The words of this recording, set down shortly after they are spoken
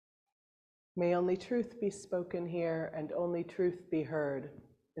May only truth be spoken here and only truth be heard.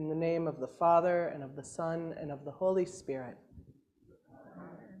 In the name of the Father, and of the Son, and of the Holy Spirit.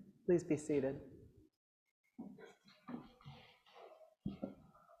 Please be seated.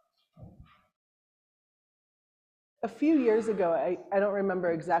 A few years ago, I don't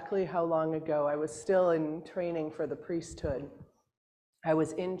remember exactly how long ago, I was still in training for the priesthood. I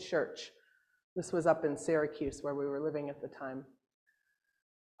was in church. This was up in Syracuse where we were living at the time.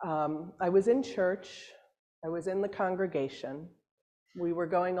 I was in church. I was in the congregation. We were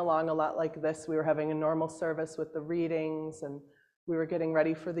going along a lot like this. We were having a normal service with the readings, and we were getting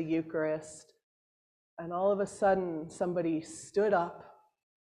ready for the Eucharist. And all of a sudden, somebody stood up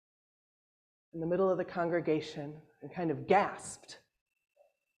in the middle of the congregation and kind of gasped.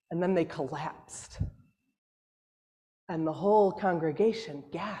 And then they collapsed. And the whole congregation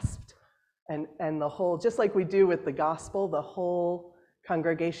gasped. And the whole, just like we do with the gospel, the whole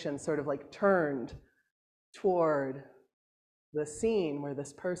congregation sort of like turned toward the scene where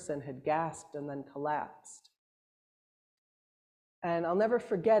this person had gasped and then collapsed. And I'll never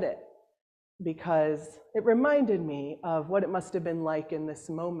forget it, because it reminded me of what it must have been like in this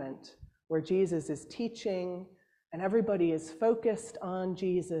moment where Jesus is teaching and everybody is focused on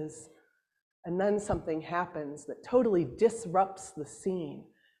Jesus, and then something happens that totally disrupts the scene,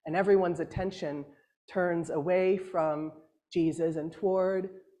 and everyone's attention turns away from Jesus and toward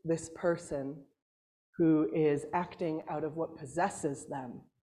this person who is acting out of what possesses them,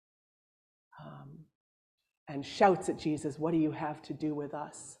 and shouts at Jesus, "What do you have to do with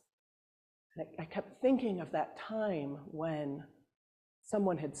us?" And I kept thinking of that time when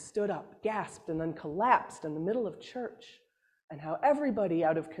someone had stood up, gasped, and then collapsed in the middle of church, and how everybody,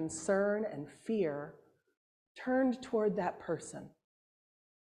 out of concern and fear, turned toward that person.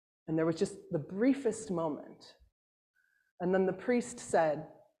 And there was just the briefest moment. And then the priest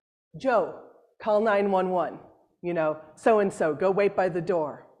said, "Joe, call 911, so-and-so, go wait by the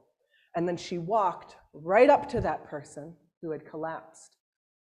door." And then she walked right up to that person who had collapsed.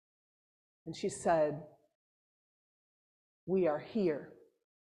 And she said, "We are here.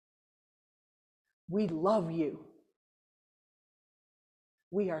 We love you.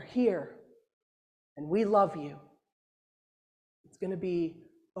 We are here, and we love you. It's going to be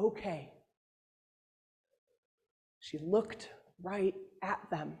okay." She looked right at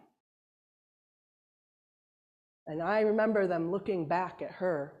them. And I remember them looking back at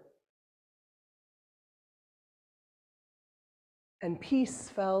her. And peace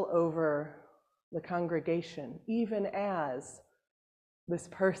fell over the congregation, even as this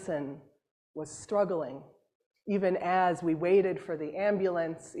person was struggling, even as we waited for the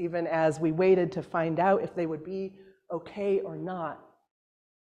ambulance, even as we waited to find out if they would be okay or not.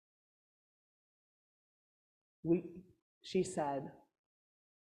 She said,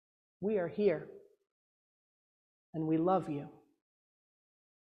 "We are here, and we love you."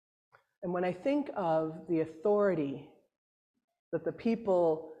 And when I think of the authority that the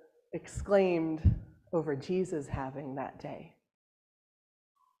people exclaimed over Jesus having that day,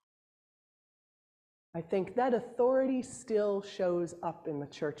 I think that authority still shows up in the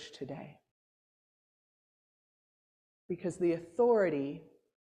church today. Because the authority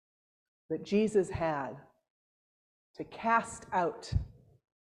that Jesus had to cast out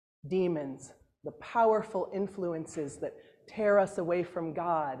demons, the powerful influences that tear us away from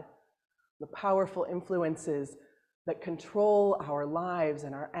God, the powerful influences that control our lives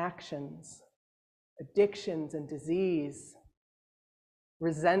and our actions, addictions and disease,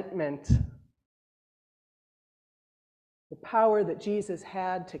 resentment, the power that Jesus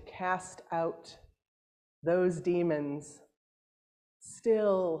had to cast out those demons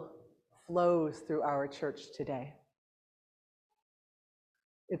still flows through our church today.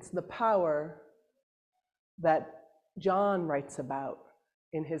 It's the power that John writes about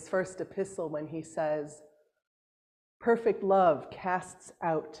in his first epistle when he says, "Perfect love casts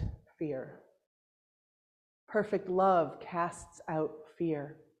out fear." Perfect love casts out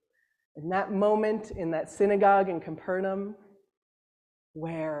fear. In that moment in that synagogue in Capernaum,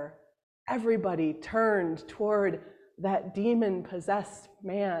 where everybody turned toward that demon-possessed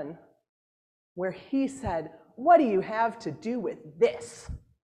man, where he said, "What do you have to do with this?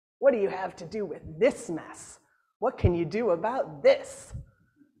 What do you have to do with this mess? What can you do about this?"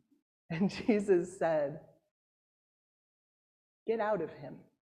 And Jesus said, "Get out of him.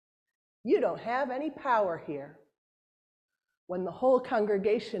 You don't have any power here." When the whole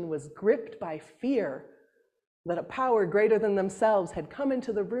congregation was gripped by fear that a power greater than themselves had come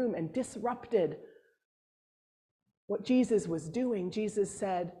into the room and disrupted what Jesus was doing, Jesus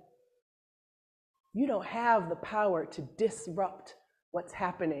said, "You don't have the power to disrupt what's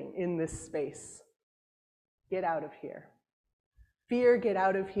happening in this space. Get out of here. Fear, get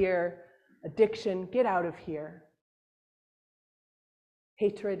out of here. Addiction, get out of here.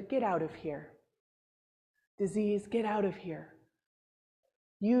 Hatred, get out of here. Disease, get out of here.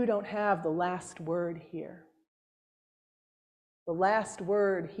 You don't have the last word here. The last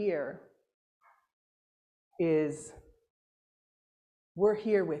word here is, we're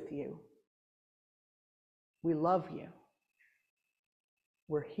here with you. We love you.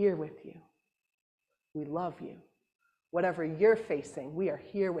 We're here with you. We love you. Whatever you're facing, we are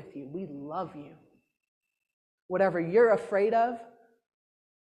here with you. We love you. Whatever you're afraid of,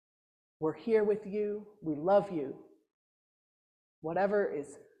 we're here with you. We love you. Whatever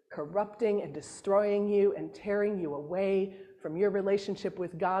is corrupting and destroying you and tearing you away from your relationship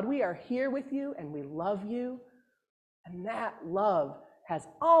with God, we are here with you and we love you. And that love has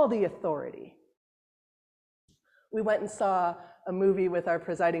all the authority. We went and saw a movie with our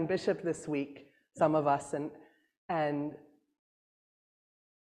presiding bishop this week, some of us, and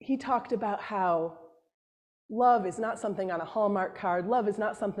he talked about how love is not something on a Hallmark card. Love is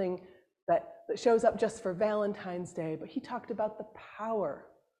not something that shows up just for Valentine's Day, but he talked about the power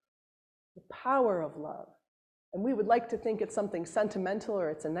of love. And we would like to think it's something sentimental or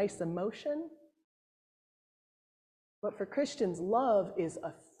it's a nice emotion. But for Christians, love is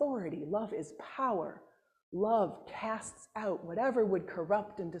authority. Love is power. Love casts out whatever would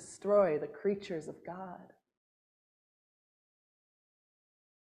corrupt and destroy the creatures of God.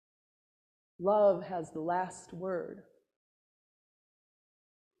 Love has the last word.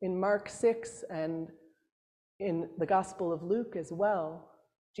 In Mark 6 and in the Gospel of Luke as well,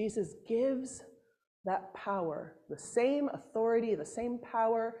 Jesus gives that power, the same authority, the same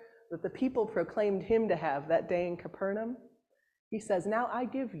power that the people proclaimed him to have that day in Capernaum. He says, now I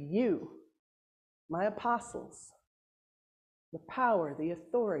give you, my apostles, the power, the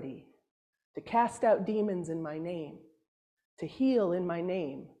authority to cast out demons in my name, to heal in my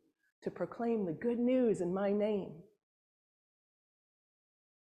name, to proclaim the good news in my name.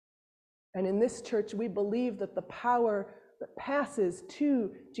 And in this church, we believe that the power that passes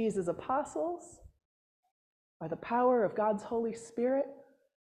to Jesus' apostles by the power of God's Holy Spirit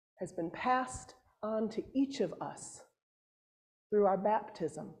has been passed on to each of us through our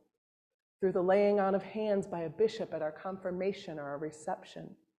baptism, through the laying on of hands by a bishop at our confirmation or our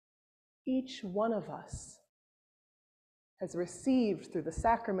reception. Each one of us has received through the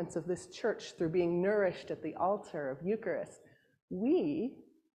sacraments of this church, through being nourished at the altar of Eucharist. We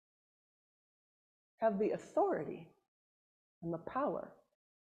have the authority and the power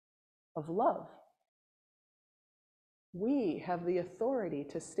of love. We have the authority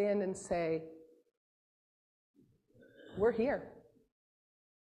to stand and say, we're here.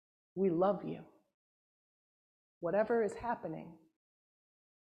 We love you. Whatever is happening,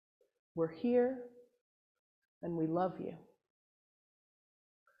 we're here and we love you.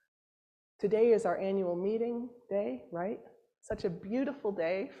 Today is our annual meeting day, right? Such a beautiful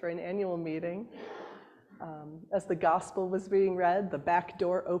day for an annual meeting. As the gospel was being read, the back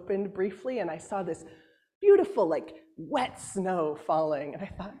door opened briefly and I saw this beautiful, wet snow falling. And I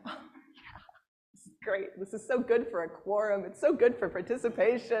thought, oh yeah, this is great. This is so good for a quorum. It's so good for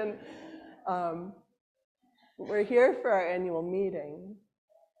participation. We're here for our annual meeting.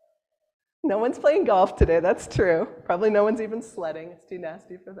 No one's playing golf today, that's true. Probably no one's even sledding. It's too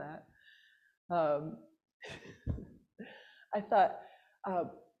nasty for that. I thought,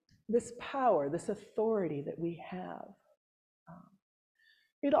 this power, this authority that we have,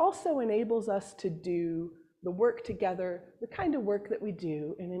 it also enables us to do the work together, the kind of work that we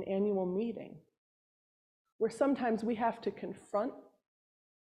do in an annual meeting, where sometimes we have to confront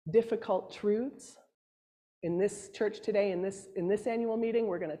difficult truths. In this church today, in this annual meeting,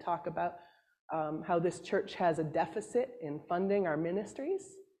 we're going to talk about how this church has a deficit in funding our ministries.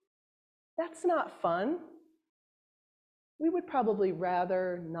 That's not fun. We would probably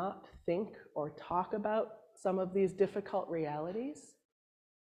rather not think or talk about some of these difficult realities.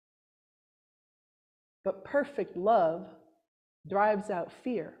 But perfect love drives out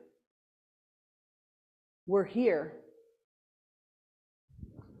fear. We're here.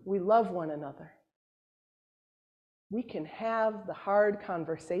 We love one another. We can have the hard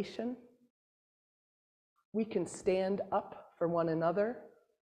conversation. We can stand up for one another.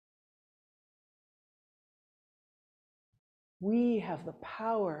 We have the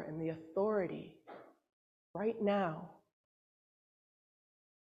power and the authority right now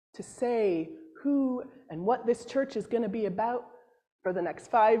to say who and what this church is going to be about for the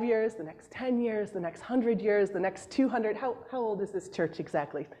next 5 years, the next 10 years, the next 100 years, the next 200. How old is this church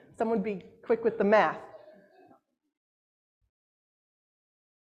exactly? Someone be quick with the math.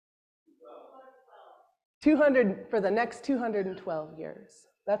 for the next 212 years.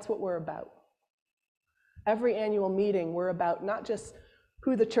 That's what we're about. Every annual meeting, we're about not just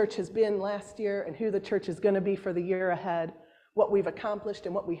who the church has been last year and who the church is going to be for the year ahead, what we've accomplished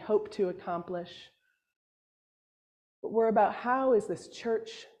and what we hope to accomplish, but we're about how is this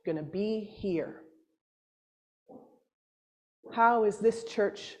church going to be here? How is this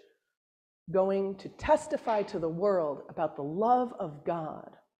church going to testify to the world about the love of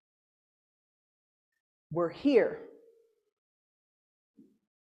God? We're here.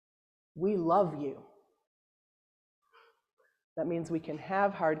 We love you. That means we can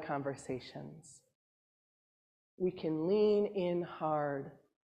have hard conversations. We can lean in hard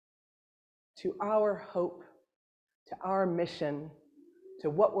to our hope, to our mission, to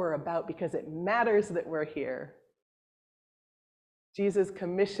what we're about, because it matters that we're here. Jesus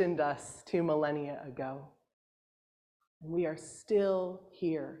commissioned us 2 millennia ago. We are still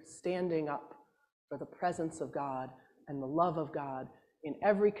here, standing up for the presence of God and the love of God in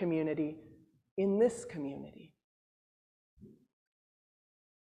every community, in this community.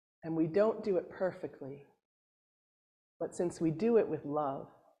 And we don't do it perfectly, but since we do it with love,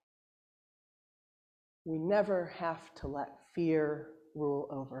 we never have to let fear rule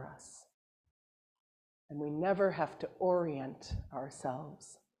over us. And we never have to orient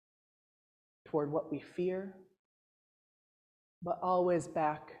ourselves toward what we fear, but always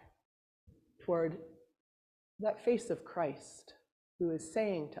back toward that face of Christ who is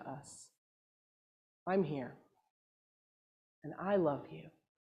saying to us, I'm here, and I love you.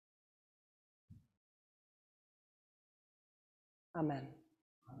 Amen.